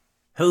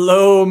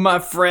Hello, my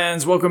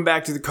friends. Welcome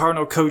back to the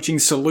Cardinal Coaching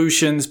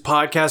Solutions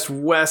podcast.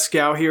 Wes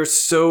Gow here.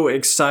 So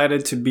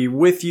excited to be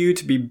with you,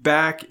 to be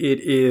back.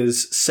 It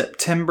is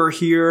September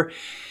here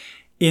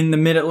in the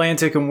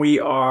Mid-Atlantic, and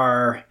we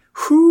are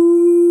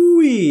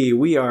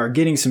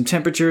getting some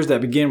temperatures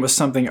that begin with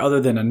something other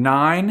than a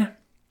 9.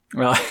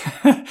 Well,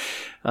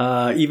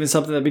 even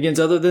something that begins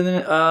other than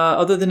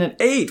an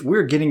 8.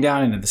 We're getting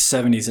down into the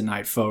 70s at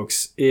night,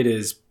 folks. It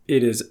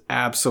is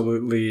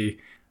absolutely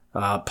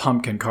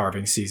pumpkin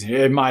carving season.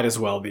 It might as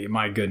well be.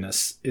 My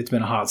goodness, it's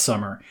been a hot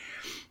summer,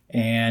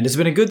 and it's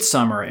been a good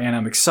summer, and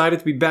I'm excited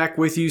to be back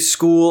with you.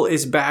 School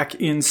is back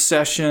in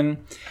session,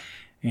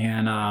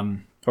 and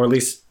or at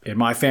least in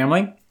my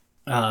family.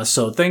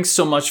 So thanks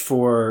so much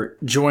for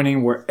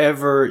joining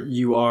wherever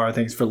you are.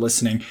 Thanks for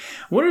listening.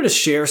 I wanted to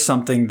share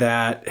something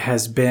that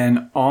has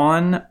been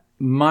on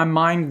my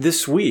mind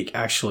this week,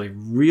 actually.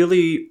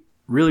 Really,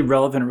 really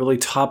relevant, really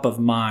top of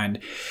mind.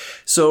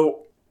 So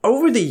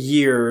over the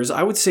years,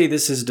 I would say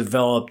this has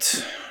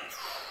developed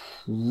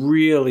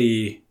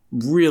really,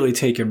 really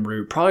taken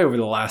root, probably over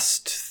the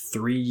last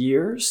 3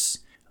 years.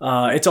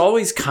 It's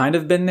always kind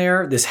of been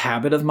there, this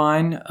habit of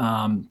mine,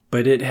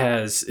 but it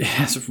has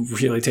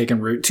really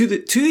taken root to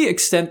the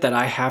extent that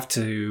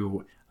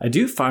I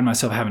do find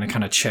myself having to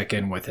kind of check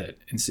in with it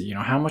and see,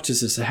 how much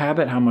is this a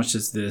habit? How much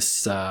is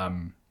this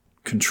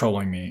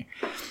controlling me?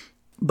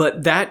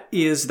 But that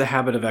is the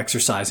habit of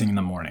exercising in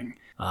the morning.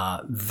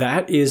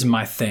 That is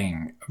my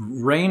thing.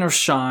 Rain or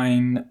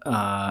shine,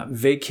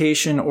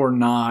 vacation or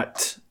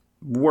not,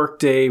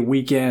 workday,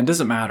 weekend,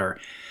 doesn't matter.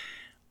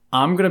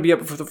 I'm going to be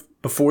up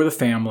before the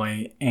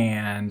family,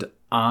 and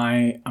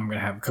I'm going to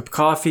have a cup of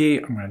coffee,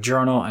 I'm going to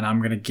journal, and I'm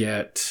going to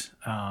get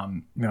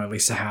at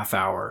least a half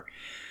hour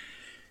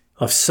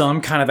of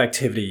some kind of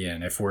activity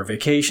in. If we're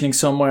vacationing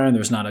somewhere and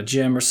there's not a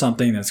gym or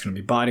something, then it's going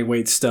to be body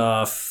weight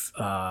stuff.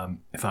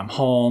 If I'm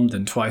home,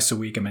 then twice a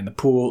week I'm in the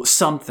pool,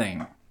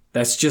 something.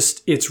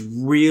 It's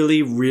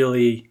really,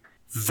 really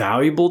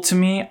valuable to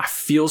me. I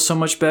feel so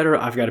much better.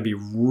 I've got to be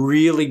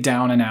really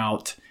down and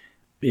out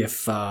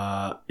I've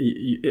got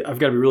to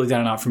be really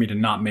down and out for me to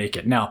not make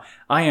it. Now,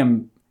 I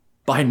am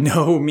by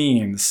no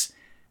means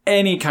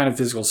any kind of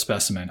physical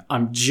specimen.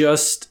 I'm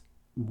just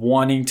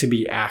wanting to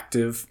be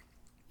active,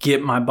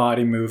 get my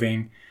body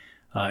moving.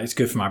 It's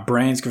good for my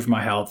brain. It's good for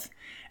my health.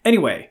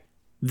 Anyway,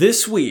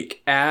 this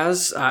week,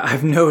 as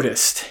I've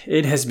noticed,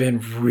 it has been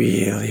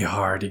really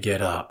hard to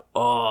get up.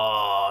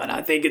 Oh, and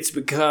I think it's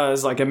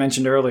because, like I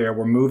mentioned earlier,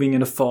 we're moving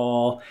into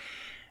fall,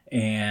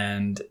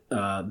 and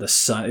the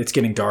sun, it's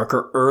getting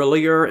darker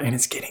earlier, and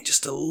it's getting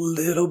just a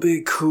little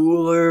bit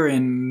cooler,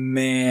 and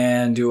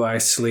man, do I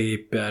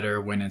sleep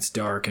better when it's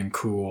dark and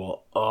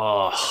cool.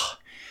 Oh.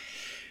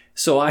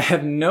 So I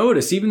have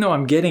noticed, even though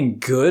I'm getting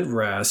good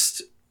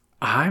rest,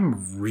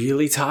 I'm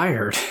really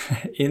tired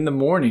in the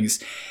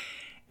mornings.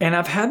 And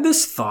I've had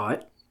this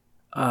thought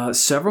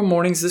several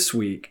mornings this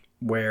week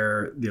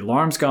where the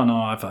alarm's gone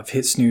off. I've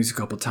hit snooze a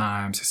couple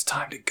times. It's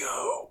time to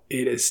go.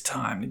 It is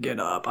time to get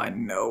up. I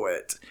know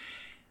it.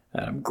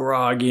 And I'm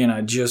groggy and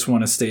I just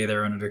want to stay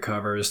there under the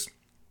covers.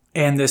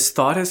 And this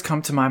thought has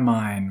come to my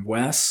mind.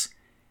 Wes,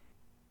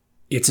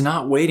 it's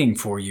not waiting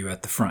for you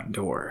at the front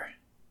door.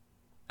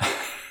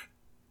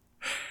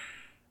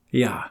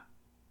 Yeah.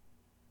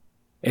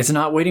 It's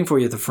not waiting for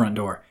you at the front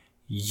door.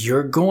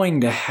 You're going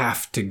to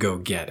have to go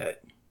get it.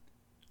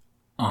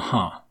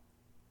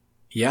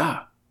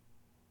 Yeah.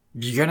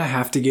 You're going to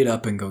have to get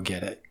up and go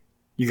get it.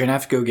 You're going to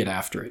have to go get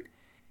after it.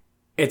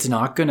 It's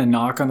not going to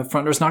knock on the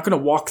front door. It's not going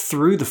to walk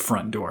through the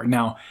front door.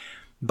 Now,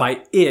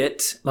 by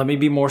it, let me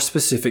be more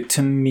specific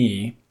to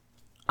me.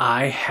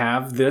 I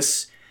have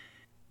this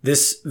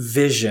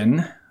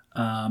vision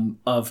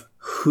of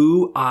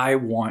who I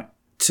want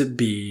to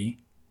be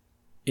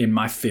in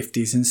my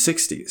 50s and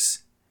 60s.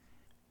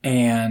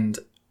 And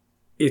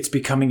it's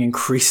becoming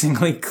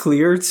increasingly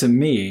clear to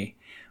me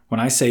when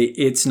I say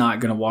it's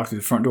not going to walk through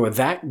the front door.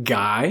 That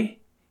guy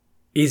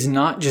is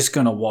not just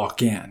going to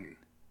walk in.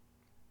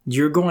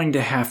 You're going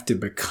to have to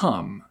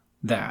become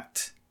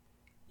that.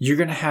 You're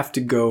going to have to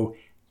go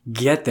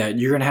get that.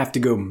 You're going to have to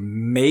go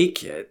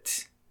make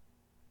it.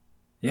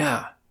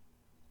 Yeah.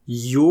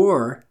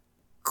 You're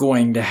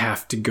going to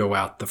have to go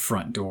out the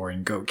front door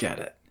and go get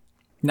it.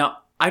 Now,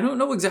 I don't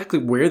know exactly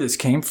where this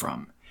came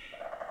from.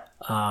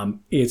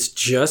 It's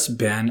just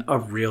been a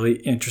really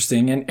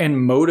interesting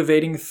and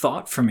motivating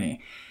thought for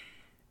me.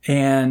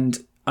 And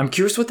I'm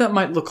curious what that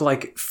might look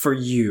like for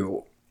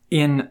you.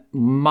 In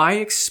my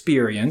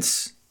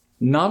experience,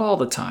 not all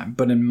the time,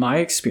 but in my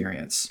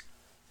experience,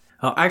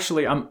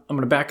 actually, I'm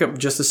going to back up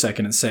just a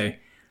second and say,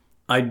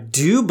 I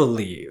do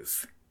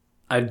believe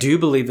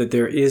that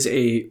there is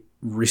a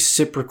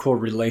reciprocal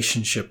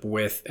relationship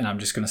with, and I'm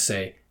just going to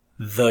say,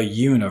 the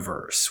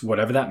universe,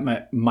 whatever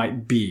that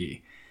might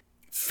be.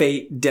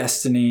 Fate,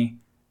 destiny,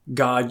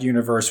 God,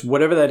 universe,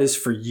 whatever that is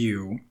for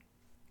you.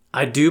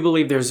 I do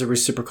believe there's a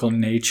reciprocal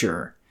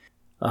nature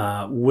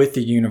with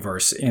the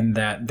universe in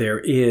that there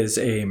is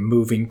a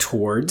moving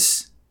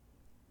towards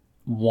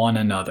one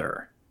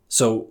another.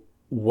 So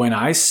when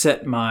I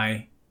set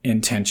my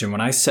intention,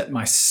 when I set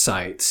my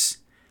sights,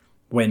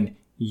 when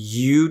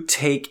you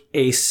take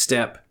a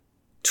step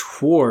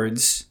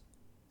towards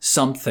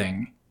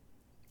something,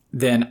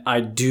 then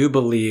I do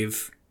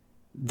believe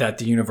that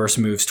the universe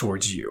moves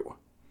towards you.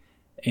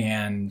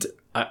 And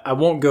I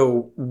won't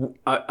go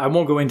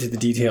into the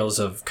details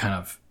of kind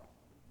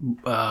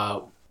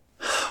of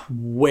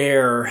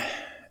where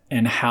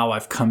and how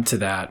I've come to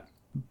that,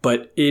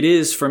 but it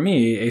is for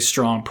me a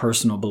strong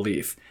personal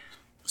belief.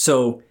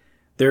 So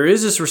there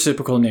is this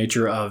reciprocal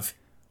nature of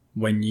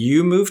when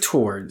you move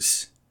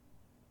towards,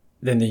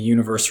 then the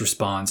universe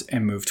responds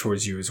and move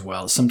towards you as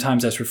well.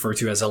 Sometimes that's referred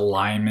to as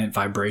alignment,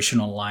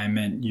 vibrational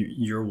alignment.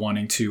 You're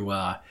wanting to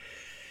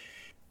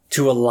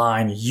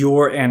align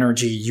your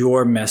energy,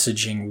 your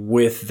messaging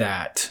with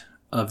that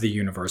of the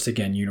universe.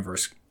 Again,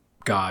 universe,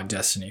 God,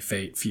 destiny,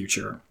 fate,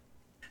 future.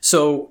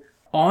 So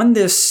on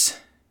this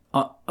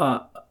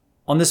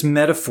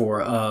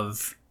metaphor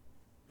of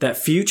that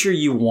future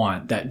you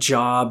want, that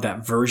job,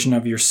 that version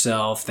of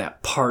yourself,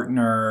 that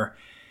partner,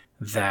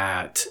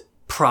 that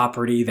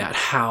property, that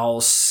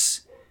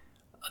house,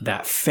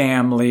 that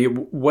family,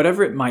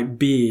 whatever it might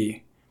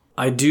be,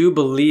 I do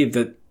believe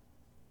that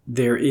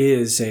there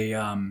is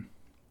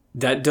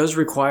that does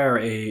require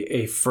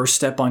a first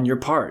step on your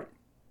part.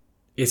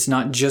 It's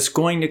not just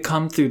going to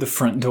come through the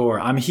front door.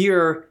 I'm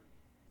here.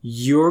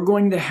 You're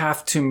going to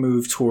have to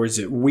move towards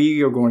it.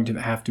 We are going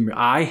to have to move.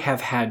 I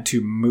have had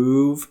to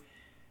move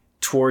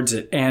towards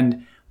it.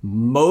 And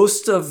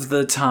most of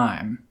the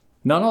time,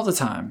 not all the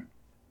time,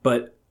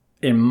 but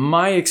in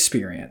my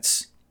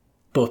experience,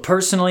 both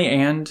personally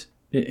and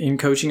in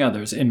coaching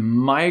others, in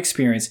my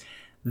experience,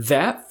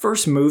 that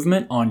first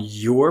movement on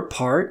your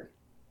part,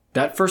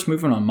 that first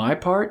movement on my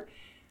part,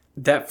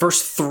 that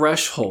first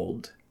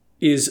threshold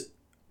is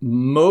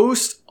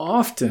most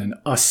often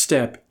a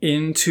step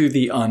into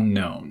the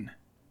unknown.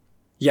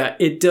 Yeah,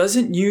 it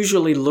doesn't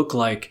usually look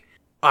like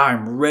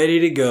I'm ready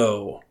to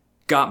go.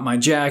 Got my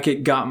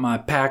jacket, got my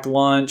packed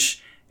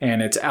lunch,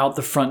 and it's out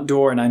the front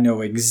door and I know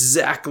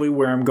exactly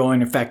where I'm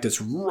going. In fact, it's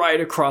right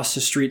across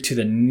the street to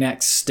the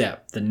next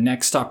step, the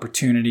next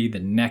opportunity, the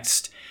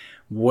next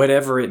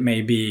whatever it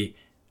may be.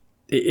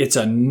 It's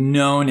a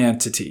known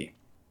entity.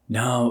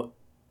 No,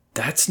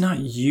 that's not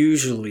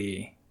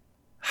usually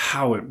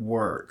how it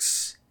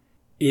works.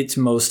 It's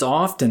most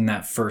often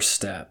that first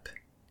step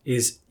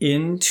is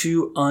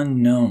into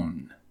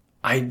unknown.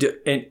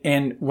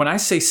 And when I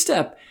say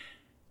step,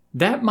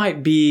 that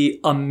might be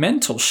a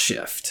mental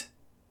shift.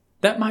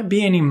 That might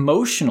be an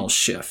emotional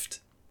shift.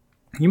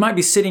 You might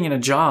be sitting in a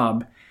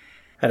job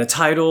at a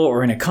title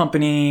or in a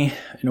company,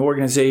 an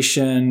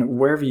organization,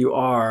 wherever you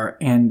are,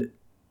 and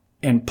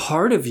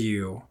part of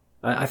you,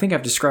 I think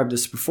I've described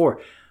this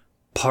before,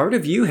 part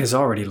of you has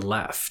already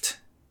left.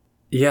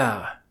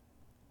 Yeah,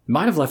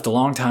 might have left a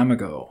long time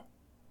ago.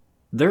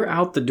 They're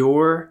out the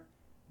door,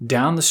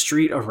 down the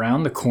street,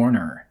 around the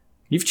corner.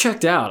 You've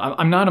checked out.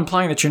 I'm not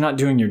implying that you're not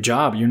doing your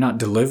job, you're not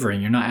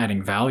delivering, you're not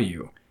adding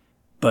value.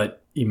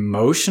 But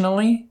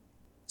emotionally,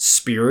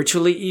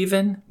 spiritually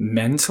even,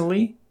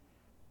 mentally,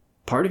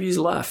 part of you's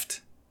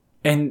left.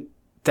 And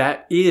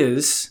that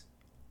is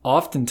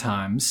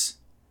oftentimes,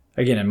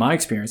 again, in my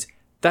experience,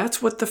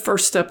 that's what the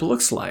first step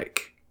looks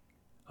like.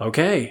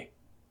 Okay,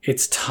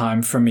 it's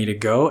time for me to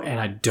go, and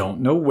I don't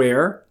know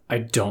where, I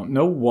don't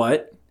know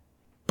what,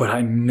 but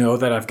I know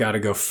that I've got to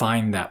go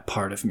find that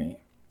part of me.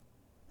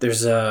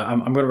 I'm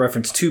going to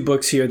reference two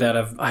books here that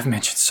I've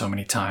mentioned so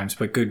many times,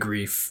 but good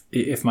grief.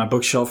 If my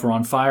bookshelf were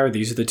on fire,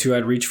 these are the two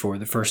I'd reach for.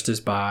 The first is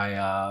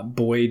by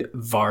Boyd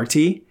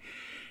Varty.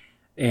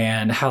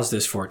 And how's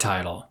this for a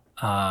title?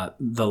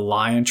 The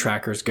Lion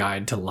Tracker's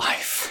Guide to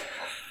Life.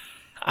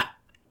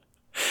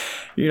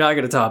 You're not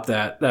going to top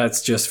that.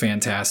 That's just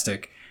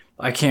fantastic.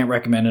 I can't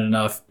recommend it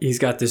enough. He's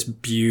got this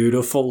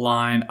beautiful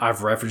line.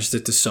 I've referenced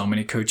it to so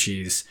many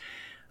coachees.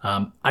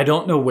 I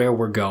don't know where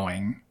we're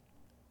going,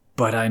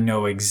 but I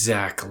know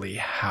exactly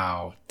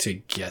how to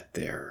get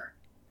there.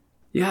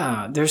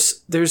 Yeah,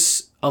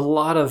 there's a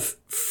lot of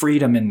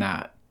freedom in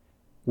that.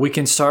 We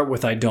can start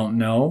with I don't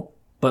know,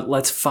 but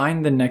let's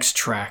find the next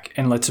track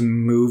and let's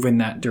move in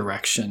that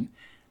direction.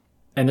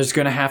 And there's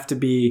going to have to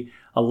be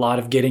a lot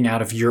of getting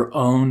out of your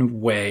own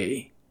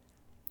way.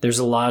 There's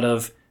a lot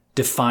of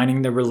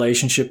defining the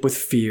relationship with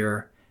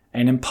fear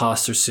and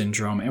imposter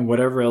syndrome and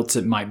whatever else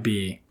it might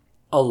be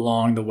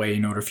along the way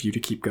in order for you to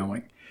keep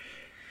going.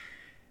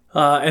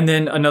 And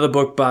then another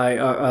book by,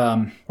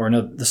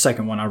 the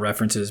second one I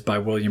reference is by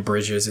William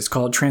Bridges. It's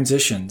called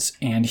Transitions.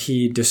 And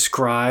he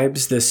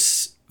describes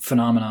this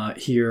phenomena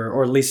here,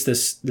 or at least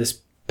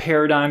this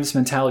paradigm, this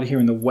mentality here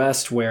in the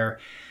West where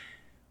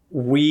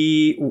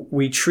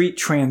we treat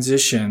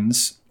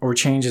transitions or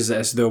changes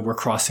as though we're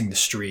crossing the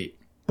street.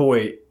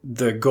 Boy,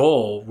 the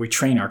goal, we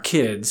train our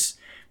kids,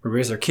 we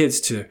raise our kids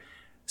to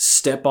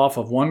step off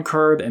of one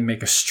curb and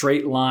make a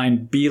straight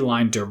line,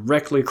 beeline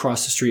directly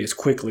across the street as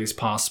quickly as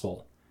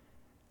possible.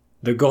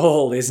 The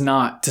goal is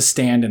not to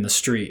stand in the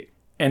street.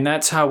 And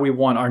that's how we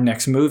want our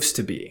next moves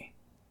to be.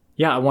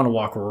 Yeah, I want to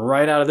walk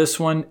right out of this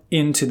one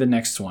into the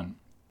next one.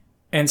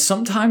 And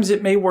sometimes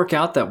it may work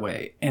out that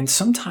way, and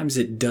sometimes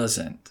it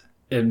doesn't.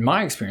 In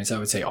my experience, I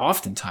would say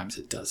oftentimes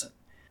it doesn't.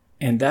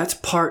 And that's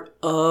part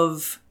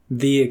of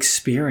the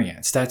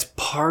experience. That's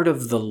part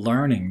of the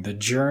learning. The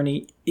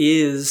journey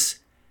is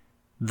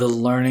the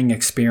learning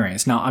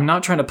experience. Now, I'm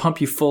not trying to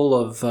pump you full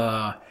of,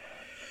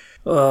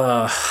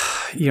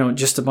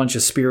 just a bunch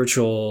of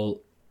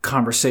spiritual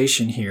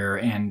conversation here,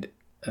 and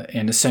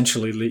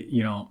essentially,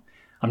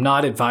 I'm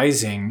not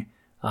advising,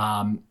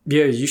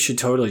 you should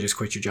totally just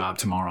quit your job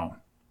tomorrow.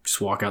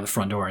 Just walk out the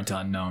front door into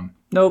unknown.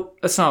 Nope,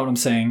 that's not what I'm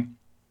saying.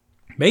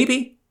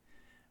 Maybe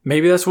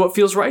that's what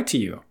feels right to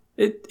you.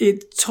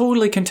 It's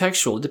totally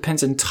contextual. It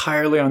depends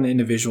entirely on the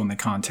individual and the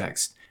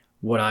context.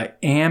 What I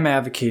am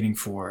advocating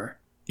for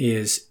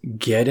is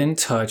get in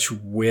touch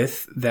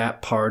with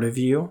that part of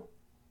you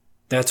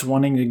that's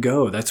wanting to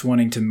go, that's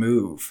wanting to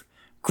move.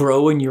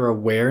 Grow in your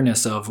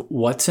awareness of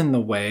what's in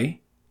the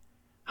way,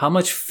 how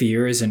much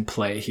fear is in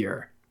play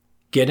here.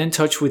 Get in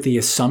touch with the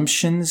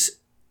assumptions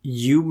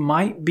you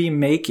might be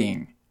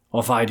making.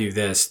 Well, if I do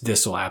this,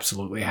 this will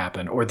absolutely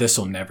happen, or this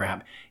will never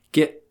happen.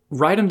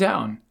 Write them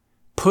down.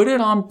 Put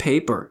it on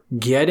paper.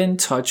 Get in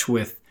touch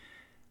with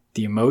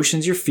the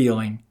emotions you're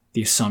feeling,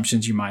 the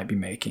assumptions you might be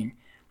making,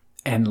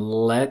 and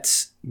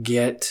let's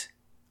get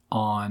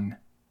on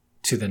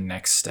to the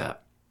next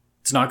step.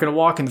 It's not going to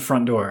walk in the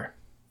front door.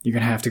 You're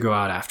going to have to go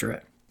out after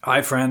it. All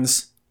right,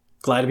 friends.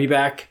 Glad to be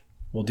back.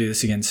 We'll do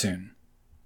this again soon.